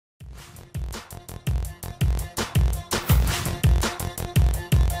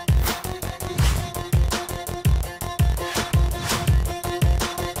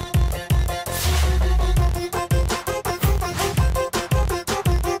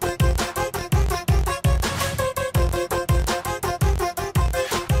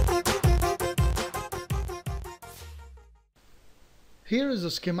Here is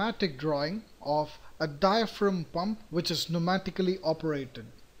a schematic drawing of a diaphragm pump which is pneumatically operated.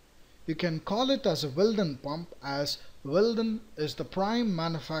 You can call it as a Wilden pump, as Wilden is the prime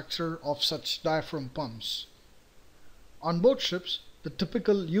manufacturer of such diaphragm pumps. On board ships, the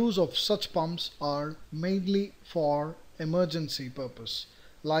typical use of such pumps are mainly for emergency purpose.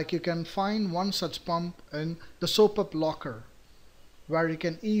 Like you can find one such pump in the soap-up locker, where you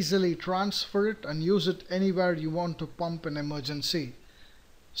can easily transfer it and use it anywhere you want to pump in emergency.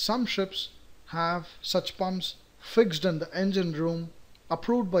 Some ships have such pumps fixed in the engine room,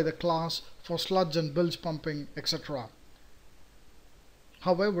 approved by the class for sludge and bilge pumping, etc.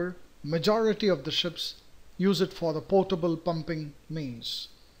 However, majority of the ships use it for the portable pumping means.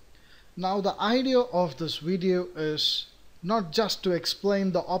 Now the idea of this video is not just to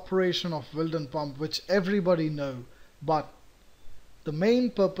explain the operation of Wilden pump, which everybody know, but the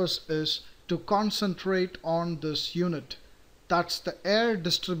main purpose is to concentrate on this unit, that's the air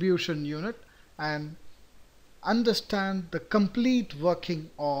distribution unit, and understand the complete working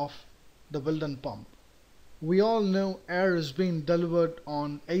of the Wilden pump. We all know air is being delivered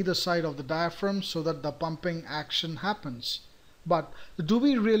on either side of the diaphragm so that the pumping action happens. But do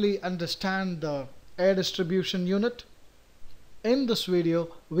we really understand the air distribution unit? In this video,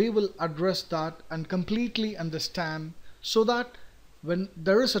 we will address that and completely understand, so that when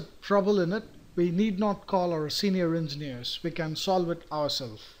there is a trouble in it, we need not call our senior engineers. We can solve it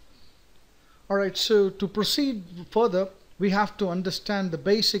ourselves. Alright, so to proceed further, we have to understand the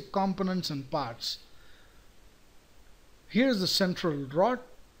basic components and parts. Here is the central rod,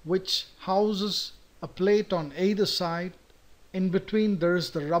 which houses a plate on either side. In between there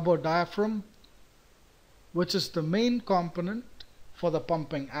is the rubber diaphragm, which is the main component for the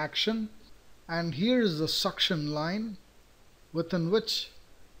pumping action. And here is the suction line, within which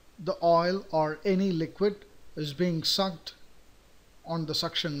the oil or any liquid is being sucked on the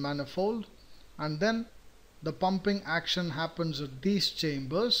suction manifold. And then the pumping action happens at these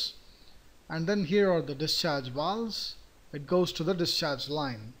chambers. And then here are the discharge valves. It goes to the discharge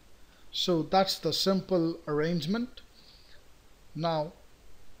line. So that's the simple arrangement. Now,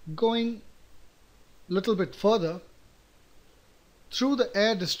 going a little bit further, through the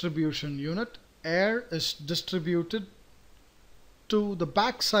air distribution unit, air is distributed to the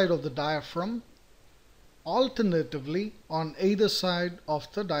back side of the diaphragm, alternatively on either side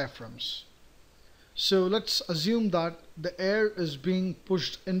of the diaphragms. So let's assume that the air is being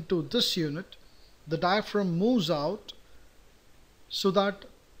pushed into this unit. The diaphragm moves out so that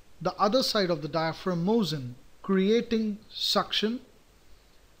the other side of the diaphragm moves in, creating suction,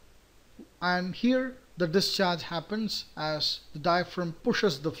 and here the discharge happens as the diaphragm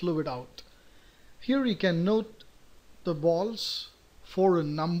pushes the fluid out. Here you can note the balls, 4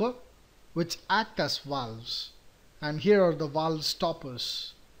 in number, which act as valves, and here are the valve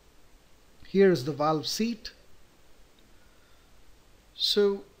stoppers. Here is the valve seat.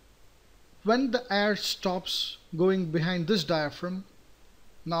 So when the air stops going behind this diaphragm,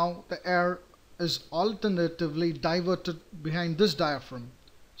 now the air is alternatively diverted behind this diaphragm.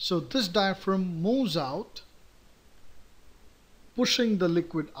 So this diaphragm moves out, pushing the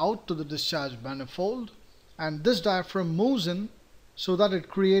liquid out to the discharge manifold, and this diaphragm moves in so that it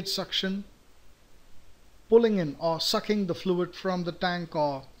creates suction, pulling in or sucking the fluid from the tank,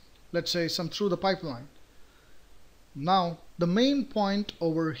 or let's say some through the pipeline. Now the main point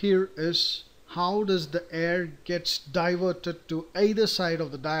over here is how does the air gets diverted to either side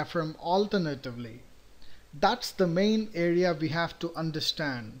of the diaphragm alternatively. That's the main area we have to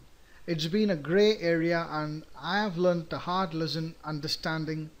understand. It's been a gray area, and I have learned a hard lesson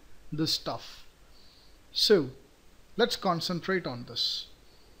understanding this stuff. So let's concentrate on this.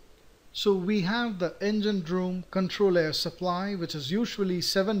 So we have the engine room control air supply, which is usually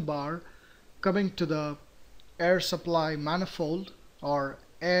 7 bar, coming to the air supply manifold or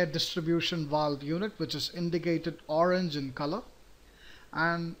air distribution valve unit, which is indicated orange in color.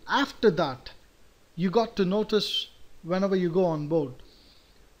 And after that, you got to notice whenever you go on board,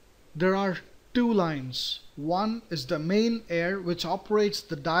 there are 2 lines. One is the main air, which operates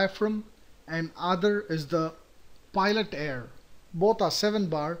the diaphragm, and other is the pilot air. Both are 7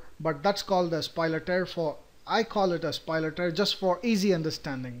 bar, but that's called as pilot air. I call it as pilot air just for easy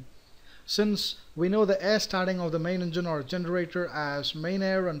understanding. Since we know the air starting of the main engine or generator as main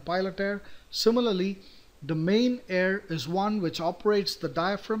air and pilot air, similarly the main air is one which operates the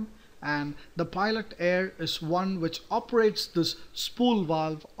diaphragm, and the pilot air is one which operates this spool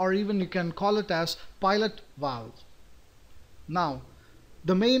valve, or even you can call it as pilot valve. Now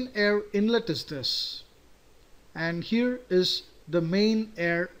the main air inlet is this, and here is the main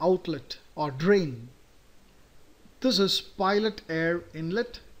air outlet or drain. This is pilot air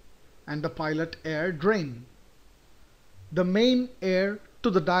inlet and the pilot air drain. The main air to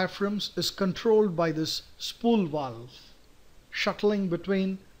the diaphragms is controlled by this spool valve, shuttling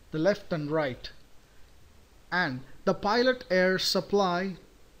between the left and right. And the pilot air supply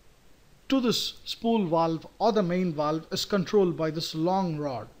to this spool valve or the main valve is controlled by this long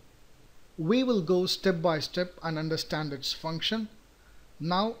rod. We will go step by step and understand its function.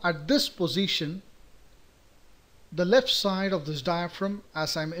 Now at this position, the left side of this diaphragm,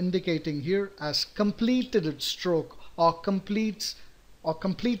 as I'm indicating here, has completed its stroke or completed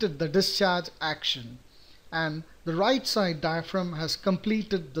the discharge action, and the right side diaphragm has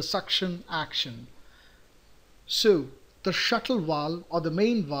completed the suction action. So the shuttle valve or the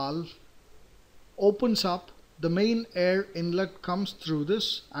main valve opens up, the main air inlet comes through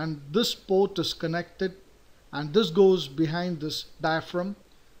this, and this port is connected, and this goes behind this diaphragm.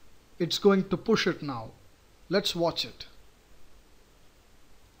 It's going to push it now. Let's watch it.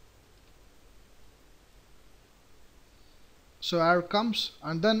 So air comes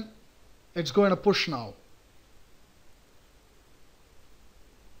and then it's going to push now.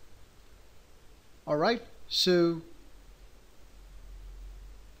 Alright, so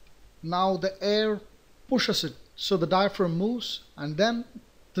now the air pushes it, so the diaphragm moves and then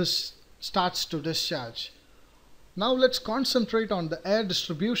this starts to discharge. Now let's concentrate on the air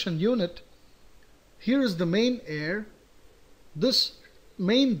distribution unit. Here is the main air. This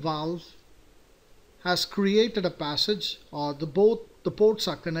main valve has created a passage, or both the ports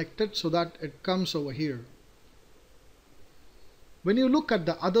are connected so that it comes over here. When you look at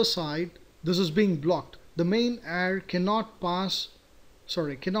the other side, this is being blocked. The main air cannot pass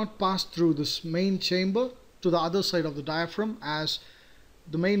through this main chamber to the other side of the diaphragm, as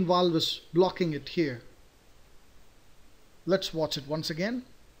the main valve is blocking it here. Let's watch it once again.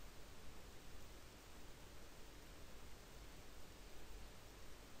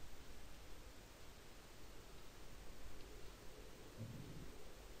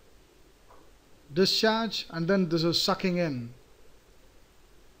 Discharge, and then this is sucking in.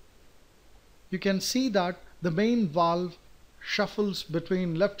 You can see that the main valve shuffles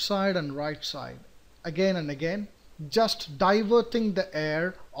between left side and right side again and again, just diverting the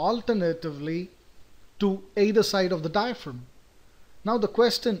air alternatively to either side of the diaphragm. Now the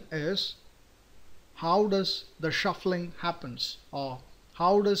question is, how does the shuffling happens, or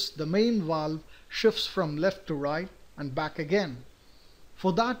how does the main valve shifts from left to right and back again?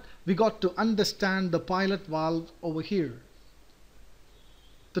 For that, we got to understand the pilot valve over here.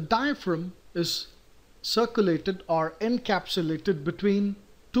 The diaphragm is circulated or encapsulated between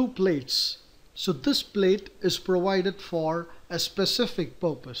two plates. So this plate is provided for a specific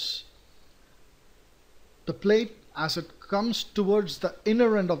purpose. The plate, as it comes towards the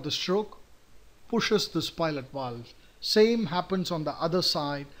inner end of the stroke, pushes this pilot valve. Same happens on the other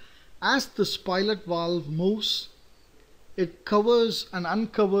side. As this pilot valve moves, it covers and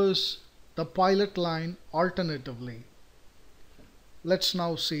uncovers the pilot line alternatively. Let's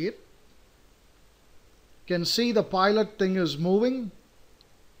now see it. You can see the pilot thing is moving.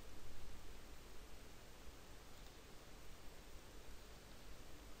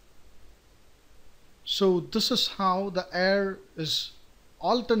 So this is how the air is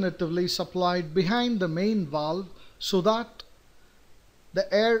alternatively supplied behind the main valve, so that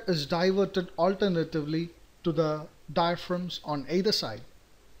the air is diverted alternatively to the diaphragms on either side.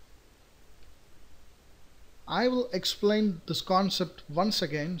 I will explain this concept once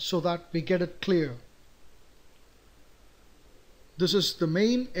again so that we get it clear. This is the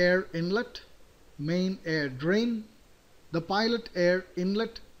main air inlet, main air drain, the pilot air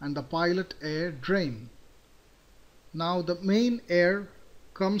inlet and the pilot air drain. Now the main air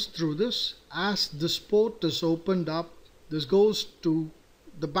comes through this. As this port is opened up, this goes to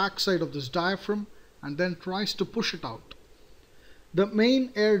the back side of this diaphragm and then tries to push it out. The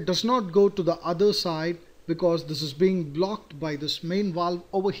main air does not go to the other side because this is being blocked by this main valve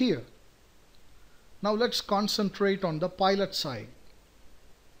over here. Now let's concentrate on the pilot side.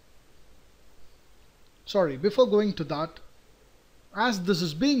 Before going to that, as this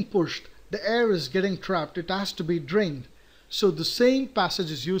is being pushed, the air is getting trapped. It has to be drained. So the same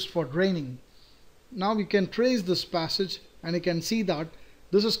passage is used for draining. Now you can trace this passage and you can see that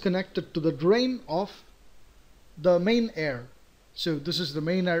this is connected to the drain of the main air. So this is the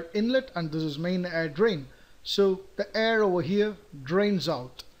main air inlet and this is main air drain. So the air over here drains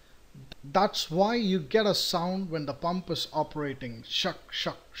out. That's why you get a sound when the pump is operating. Shuck,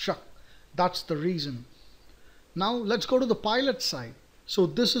 shuck, shuck. That's the reason. Now let's go to the pilot side. So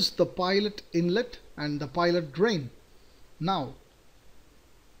this is the pilot inlet and the pilot drain. Now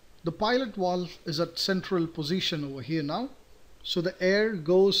the pilot valve is at central position over here now. So the air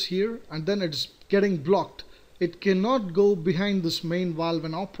goes here and then it's getting blocked. It cannot go behind this main valve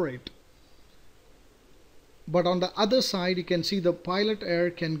and operate. But on the other side you can see the pilot air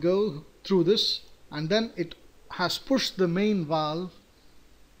can go through this, and then it has pushed the main valve,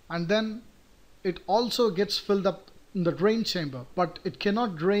 and then it also gets filled up in the drain chamber, but it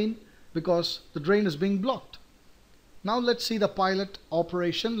cannot drain because the drain is being blocked. Now let's see the pilot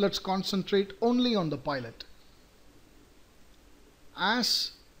operation. Let's concentrate only on the pilot.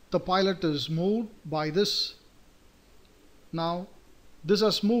 As the pilot is moved by this, now this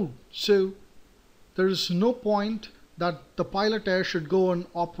has moved, so there is no point that the pilot air should go and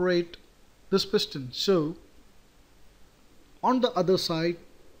operate this piston. So on the other side,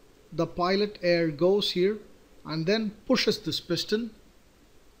 the pilot air goes here and then pushes this piston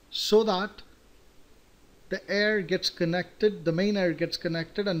so that the air gets connected, the main air gets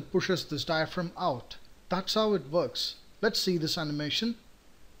connected and pushes this diaphragm out. That's how it works. Let's see this animation.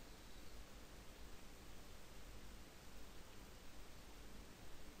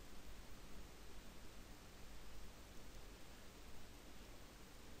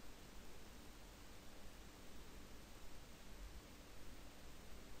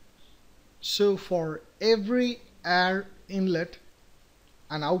 So for every air inlet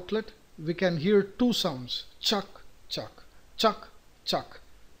and outlet, we can hear two sounds: chuck, chuck, chuck, chuck.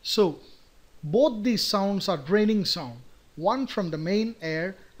 So both these sounds are draining sound, one from the main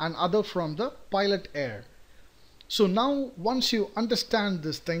air and other from the pilot air. So now once you understand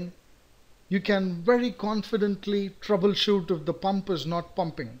this thing, you can very confidently troubleshoot if the pump is not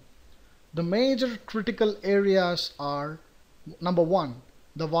pumping. The major critical areas are: number one,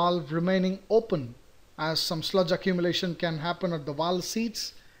 the valve remaining open, as some sludge accumulation can happen at the valve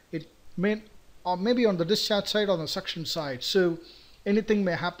seats. It may, or maybe on the discharge side or the suction side, so anything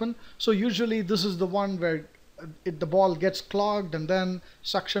may happen. So usually this is the one where the ball gets clogged and then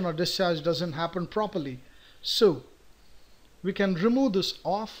suction or discharge doesn't happen properly. So we can remove this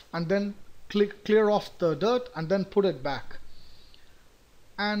off and then clear off the dirt and then put it back.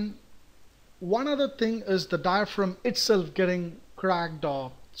 And one other thing is the diaphragm itself getting cracked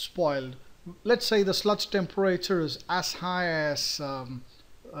or spoiled. Let's say the sludge temperature is as high as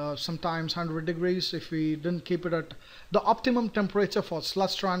sometimes 100 degrees. If we didn't keep it at the optimum temperature for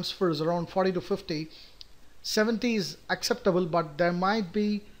sludge transfer is around 40 to 50. 70 is acceptable, but there might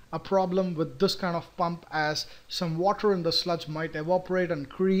be a problem with this kind of pump, as some water in the sludge might evaporate and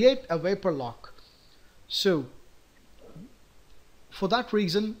create a vapor lock. So for that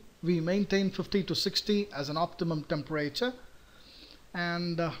reason we maintain 50 to 60 as an optimum temperature.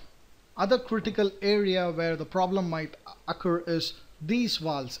 And other critical area where the problem might occur is these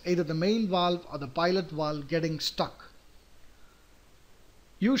valves, either the main valve or the pilot valve getting stuck.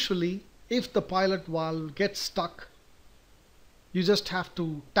 Usually if the pilot valve gets stuck, you just have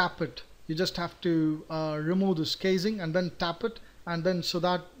to tap it. You just have to remove this casing and then tap it, and then so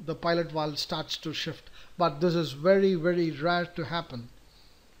that the pilot valve starts to shift. But this is very, very rare to happen.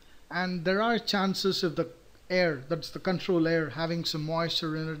 And there are chances if the air, that's the control air, having some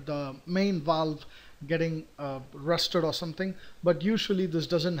moisture in it, the main valve getting rusted or something, but usually this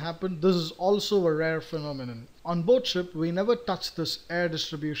doesn't happen. This is also a rare phenomenon. On board ship we never touch this air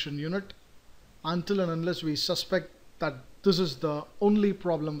distribution unit until and unless we suspect that this is the only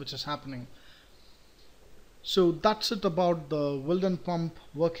problem which is happening. So that's it about the Wilden pump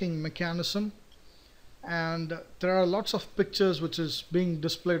working mechanism. And there are lots of pictures which is being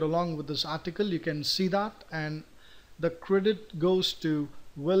displayed along with this article. You can see that, and the credit goes to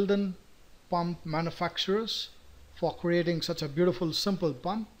Wilden pump manufacturers for creating such a beautiful simple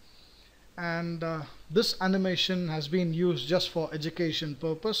pump. And this animation has been used just for education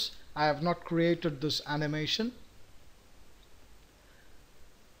purpose. I have not created this animation.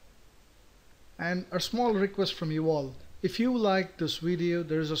 And a small request from you all: if you like this video,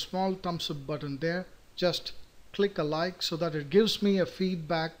 there is a small thumbs up button there. Just click a like so that it gives me a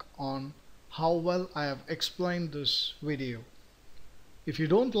feedback on how well I have explained this video. If you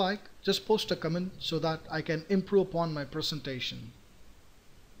don't like, just post a comment so that I can improve upon my presentation.